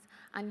science.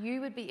 And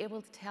you would be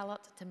able to tell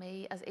it to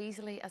me as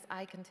easily as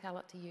I can tell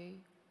it to you.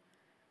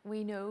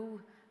 We know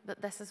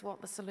that this is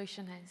what the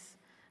solution is.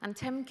 And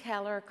Tim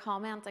Keller,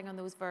 commenting on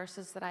those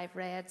verses that I've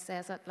read,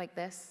 says it like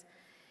this.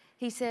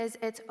 He says,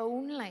 it's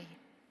only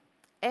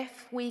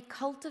if we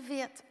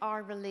cultivate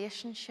our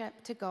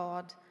relationship to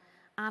God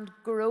and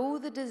grow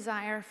the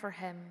desire for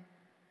Him,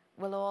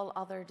 will all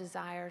other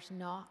desires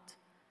not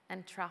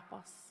entrap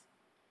us.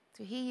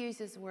 So he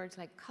uses words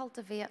like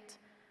cultivate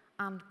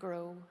and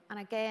grow. And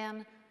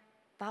again,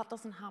 that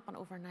doesn't happen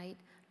overnight.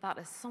 That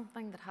is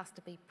something that has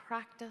to be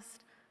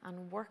practiced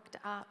and worked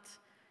at.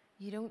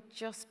 You don't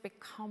just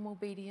become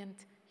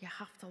obedient. You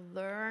have to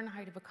learn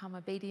how to become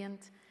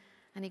obedient.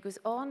 And he goes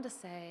on to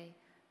say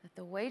that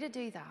the way to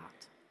do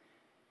that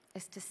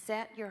is to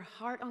set your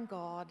heart on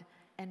God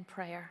in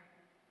prayer,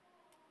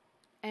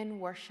 in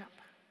worship.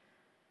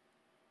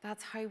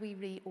 That's how we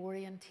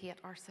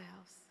reorientate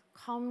ourselves.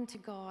 Come to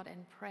God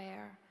in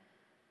prayer.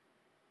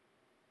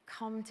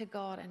 Come to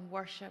God in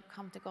worship.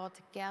 Come to God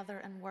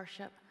together in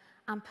worship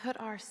and put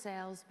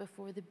ourselves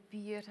before the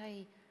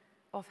beauty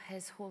of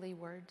His holy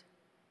word.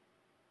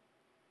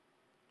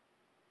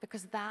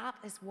 Because that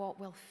is what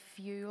will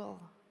fuel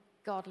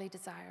godly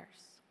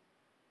desires.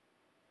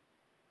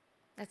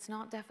 It's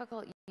not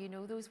difficult. You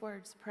know those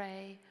words: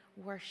 pray,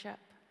 worship,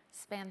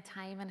 spend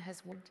time in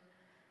His word.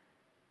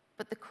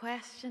 But the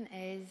question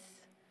is,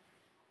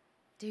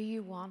 do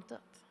you want it?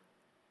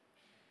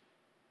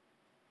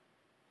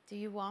 Do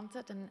you want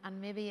it?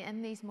 And maybe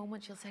in these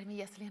moments you'll say to me,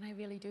 yes, Elaine, I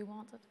really do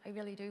want it. I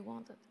really do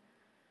want it.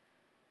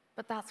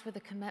 But that's where the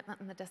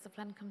commitment and the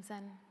discipline comes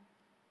in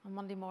on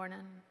Monday morning,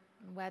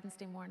 on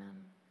Wednesday morning.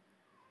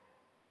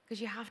 Because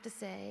you have to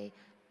say,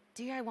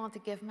 do I want to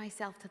give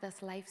myself to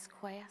this life's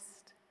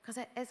quest? Because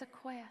it is a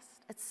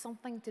quest. It's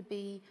something to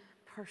be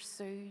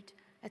pursued.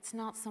 It's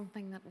not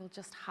something that will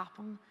just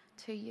happen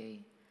to you.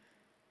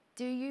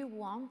 Do you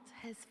want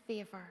His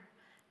favor?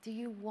 Do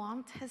you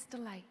want His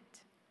delight?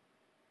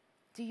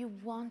 Do you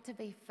want to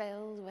be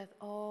filled with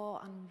awe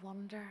and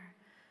wonder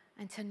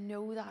and to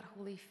know that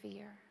holy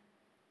fear?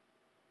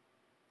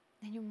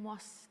 Then you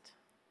must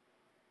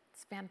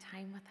spend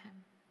time with Him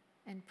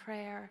in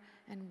prayer,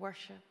 in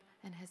worship,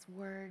 in His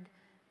word,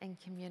 in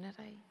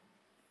community.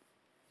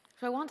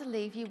 So I want to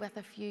leave you with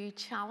a few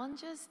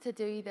challenges to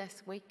do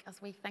this week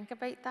as we think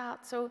about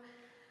that. So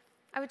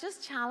I would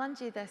just challenge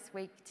you this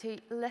week to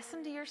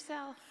listen to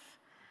yourself.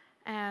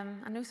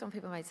 I know some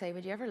people might say,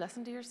 would you ever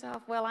listen to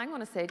yourself? Well, I'm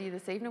going to say to you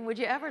this evening, would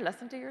you ever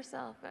listen to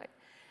yourself? Right?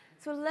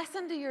 So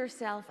listen to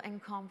yourself in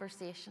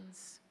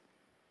conversations,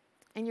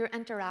 in your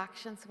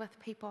interactions with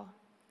people,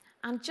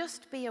 and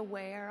just be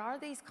aware, are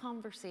these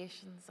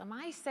conversations, am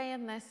I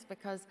saying this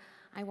because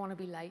I want to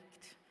be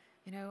liked?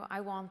 You know, I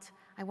want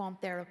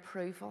their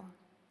approval.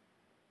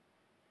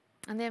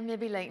 And then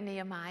maybe like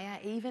Nehemiah,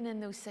 even in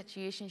those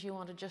situations you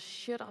want to just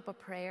shoot up a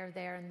prayer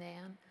there and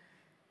then,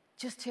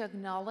 just to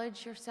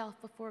acknowledge yourself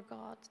before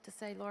God, to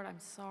say, Lord, I'm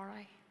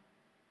sorry.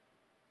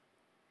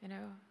 You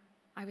know,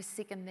 I was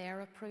seeking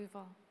their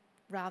approval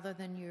rather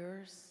than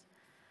yours.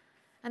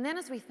 And then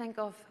as we think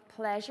of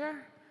pleasure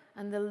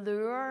and the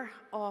lure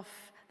of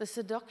the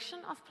seduction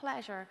of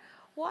pleasure,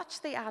 watch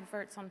the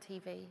adverts on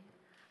TV.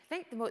 I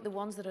think the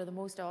ones that are the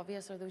most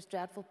obvious are those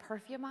dreadful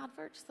perfume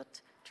adverts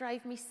that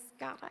drive me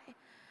scatty.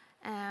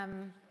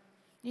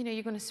 You know,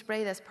 you're going to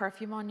spray this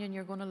perfume on you and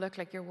you're going to look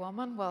like your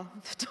woman. Well,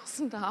 it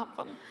doesn't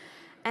happen.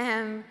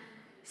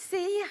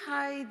 See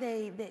how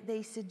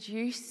they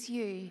seduce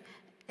you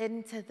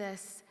into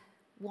this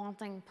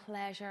wanting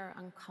pleasure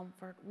and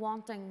comfort,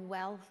 wanting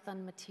wealth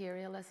and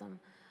materialism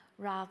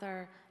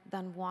rather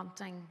than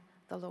wanting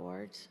the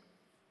Lord.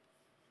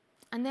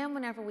 And then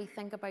whenever we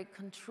think about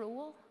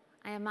control,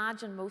 I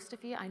imagine most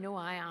of you, I know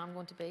I am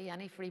going to be,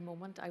 any free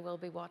moment I will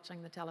be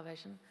watching the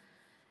television.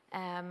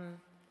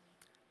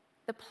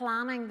 The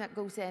planning that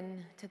goes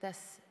into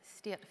this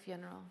state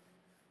funeral,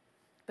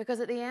 Because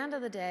at the end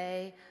of the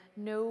day,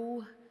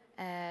 no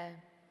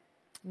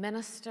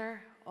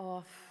minister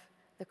of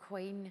the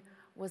Queen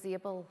was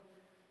able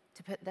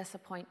to put this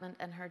appointment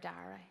in her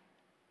diary.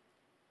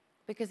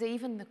 Because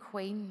even the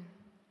Queen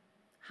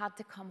had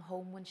to come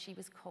home when she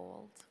was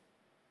called.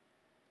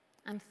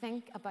 And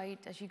think about,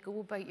 as you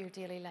go about your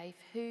daily life,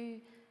 who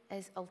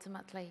is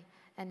ultimately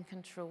in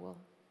control.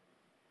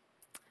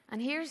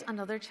 And here's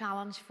another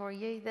challenge for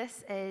you.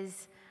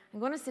 I'm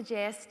going to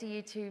suggest to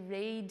you to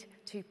read,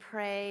 to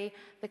pray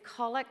the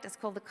collect. It's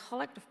called the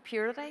Collect of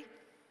Purity.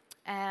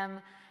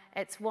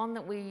 It's one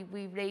that we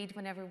read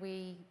whenever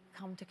we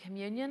come to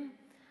communion.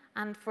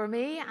 And for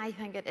me, I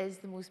think it is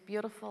the most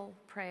beautiful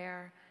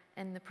prayer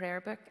in the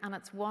prayer book. And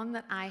it's one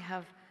that I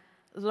have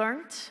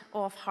learnt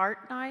off heart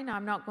now. Now,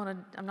 I'm not going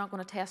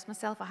to test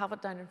myself. I have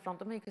it down in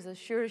front of me because as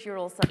sure as you're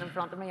all sitting in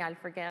front of me, I'll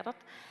forget it.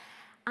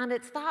 And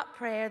it's that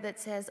prayer that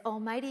says,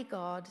 Almighty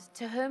God,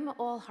 to whom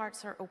all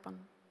hearts are open,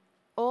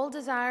 all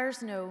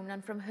desires known,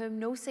 and from whom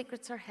no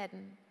secrets are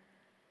hidden,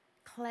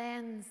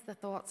 cleanse the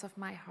thoughts of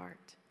my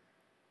heart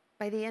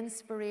by the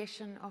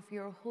inspiration of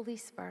your Holy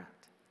Spirit,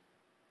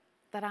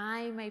 that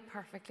I may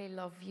perfectly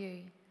love you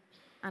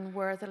and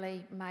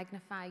worthily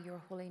magnify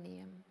your holy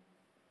name.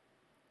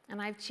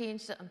 And I've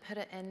changed it and put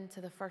it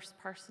into the first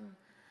person.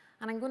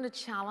 And I'm going to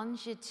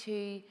challenge you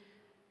to,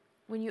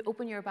 when you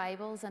open your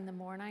Bibles in the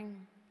morning,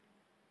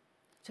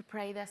 to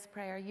pray this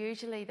prayer.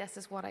 Usually this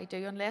is what I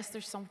do, unless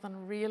there's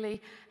something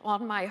really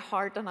on my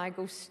heart and I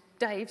go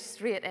dive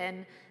straight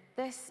in.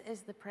 This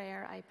is the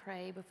prayer I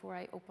pray before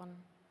I open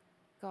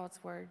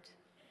God's Word.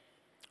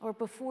 Or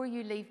before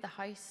you leave the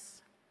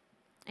house.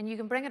 And you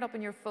can bring it up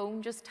on your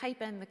phone, just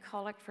type in the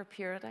Collect for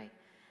Purity.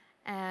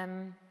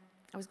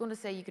 I was going to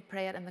say you could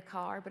pray it in the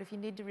car, but if you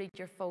need to read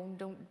your phone,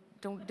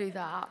 don't do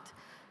that.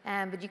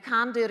 But you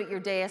can do it at your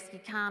desk, you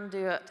can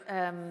do it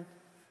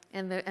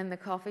in the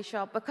coffee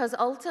shop, because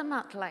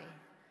ultimately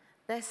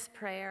this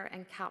prayer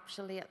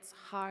encapsulates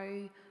how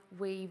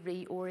we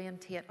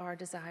reorientate our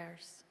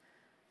desires.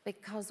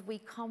 Because we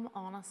come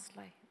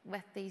honestly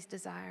with these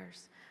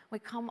desires. We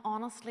come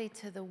honestly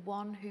to the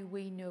one who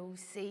we know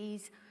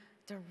sees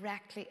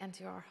directly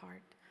into our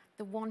heart,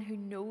 the one who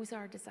knows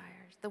our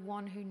desires, the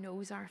one who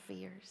knows our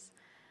fears.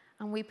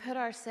 And we put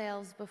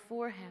ourselves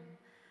before him,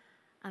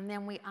 and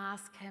then we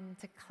ask him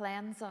to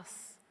cleanse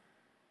us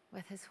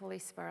with his Holy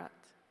Spirit.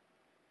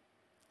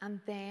 And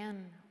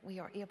then we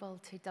are able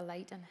to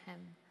delight in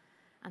him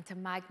and to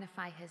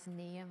magnify his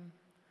name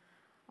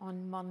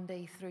on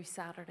Monday through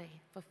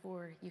Saturday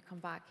before you come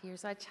back here.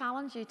 So I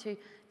challenge you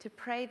to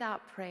pray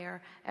that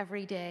prayer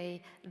every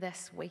day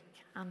this week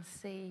and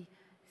see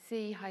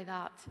how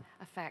that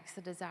affects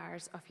the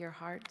desires of your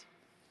heart.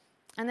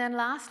 And then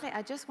lastly,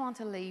 I just want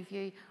to leave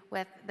you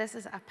with, this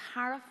is a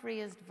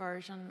paraphrased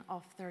version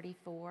of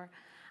 34,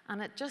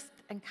 and it just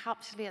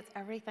encapsulates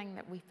everything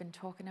that we've been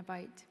talking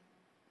about.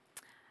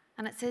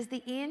 And it says,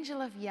 the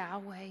angel of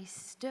Yahweh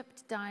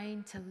stooped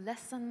down to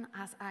listen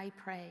as I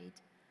prayed,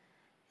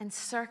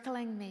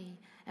 encircling me,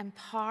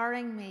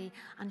 empowering me,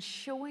 and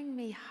showing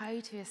me how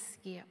to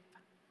escape.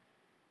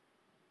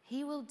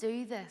 He will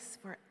do this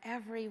for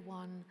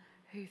everyone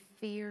who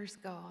fears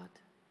God.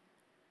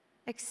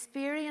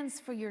 Experience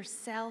for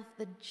yourself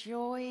the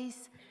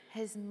joys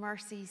his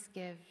mercies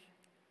give,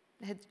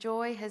 the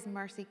joy his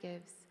mercy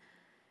gives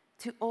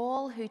to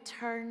all who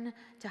turn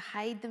to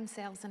hide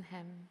themselves in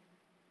him.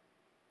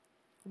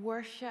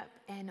 Worship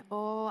in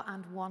awe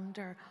and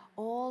wonder,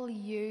 all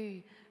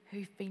you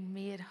who've been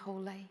made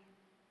holy.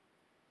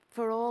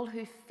 For all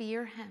who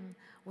fear him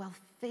will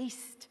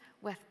feast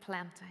with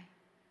plenty.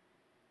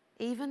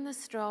 Even the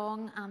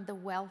strong and the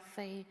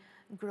wealthy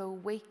grow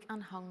weak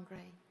and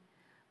hungry,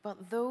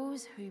 but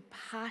those who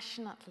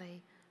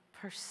passionately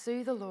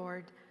pursue the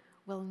Lord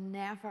will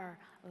never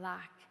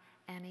lack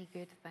any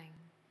good thing.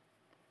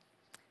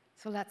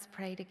 So let's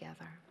pray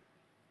together.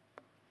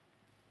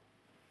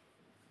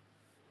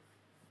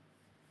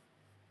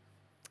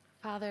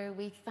 Father,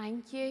 we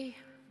thank you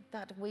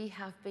that we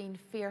have been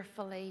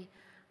fearfully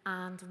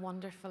and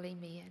wonderfully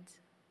made,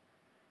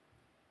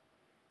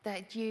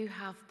 that you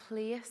have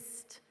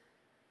placed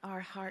our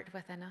heart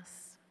within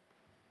us.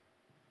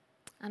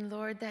 And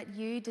Lord, that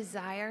you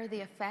desire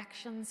the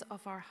affections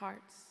of our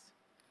hearts.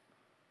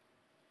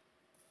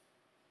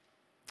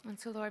 And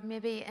so, Lord,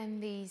 maybe in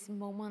these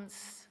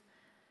moments,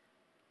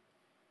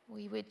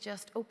 we would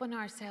just open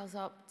ourselves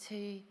up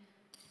to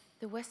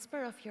the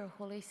whisper of your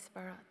Holy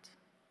Spirit.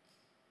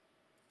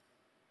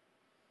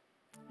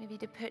 Maybe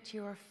to put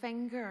your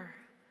finger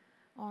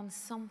on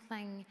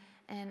something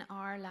in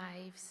our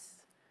lives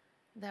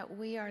that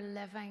we are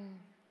living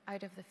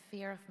out of the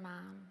fear of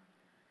man,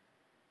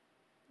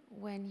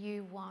 when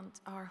you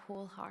want our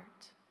whole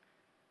heart.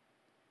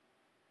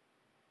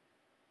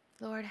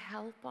 Lord,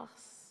 help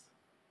us.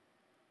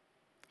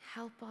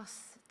 Help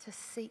us to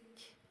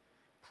seek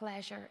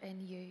pleasure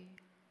in you.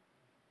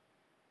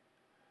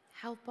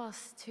 Help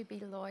us to be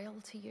loyal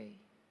to you.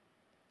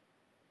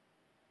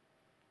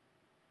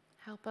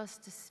 Help us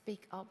to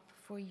speak up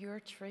for your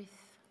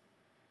truth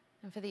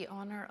and for the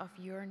honor of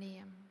your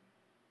name.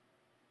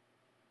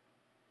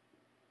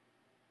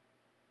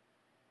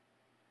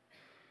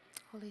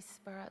 Holy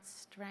Spirit,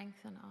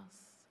 strengthen us.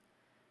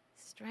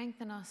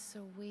 Strengthen us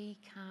so we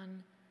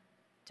can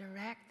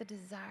direct the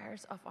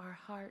desires of our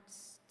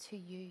hearts to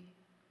you.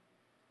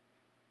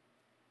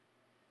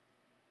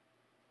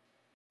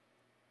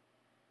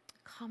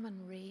 Come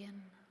and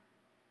reign.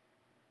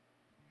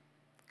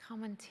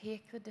 Come and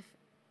take the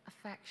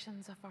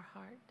affections of our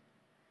heart.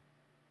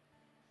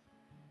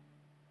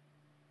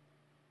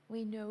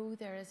 We know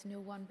there is no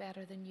one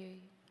better than you.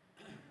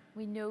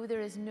 We know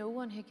there is no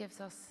one who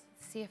gives us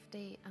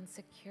safety and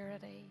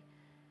security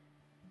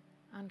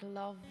and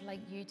love like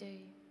you do.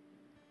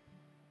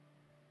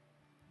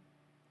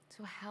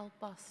 So help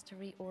us to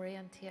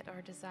reorientate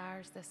our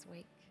desires this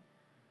week,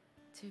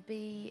 to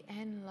be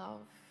in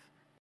love,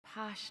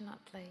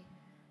 passionately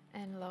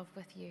in love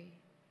with you.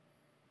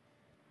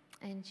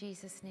 In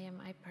Jesus'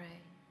 name I pray.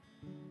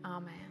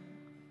 Amen.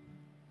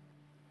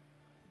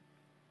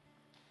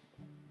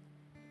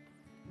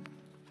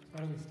 Why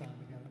don't we stand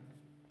together?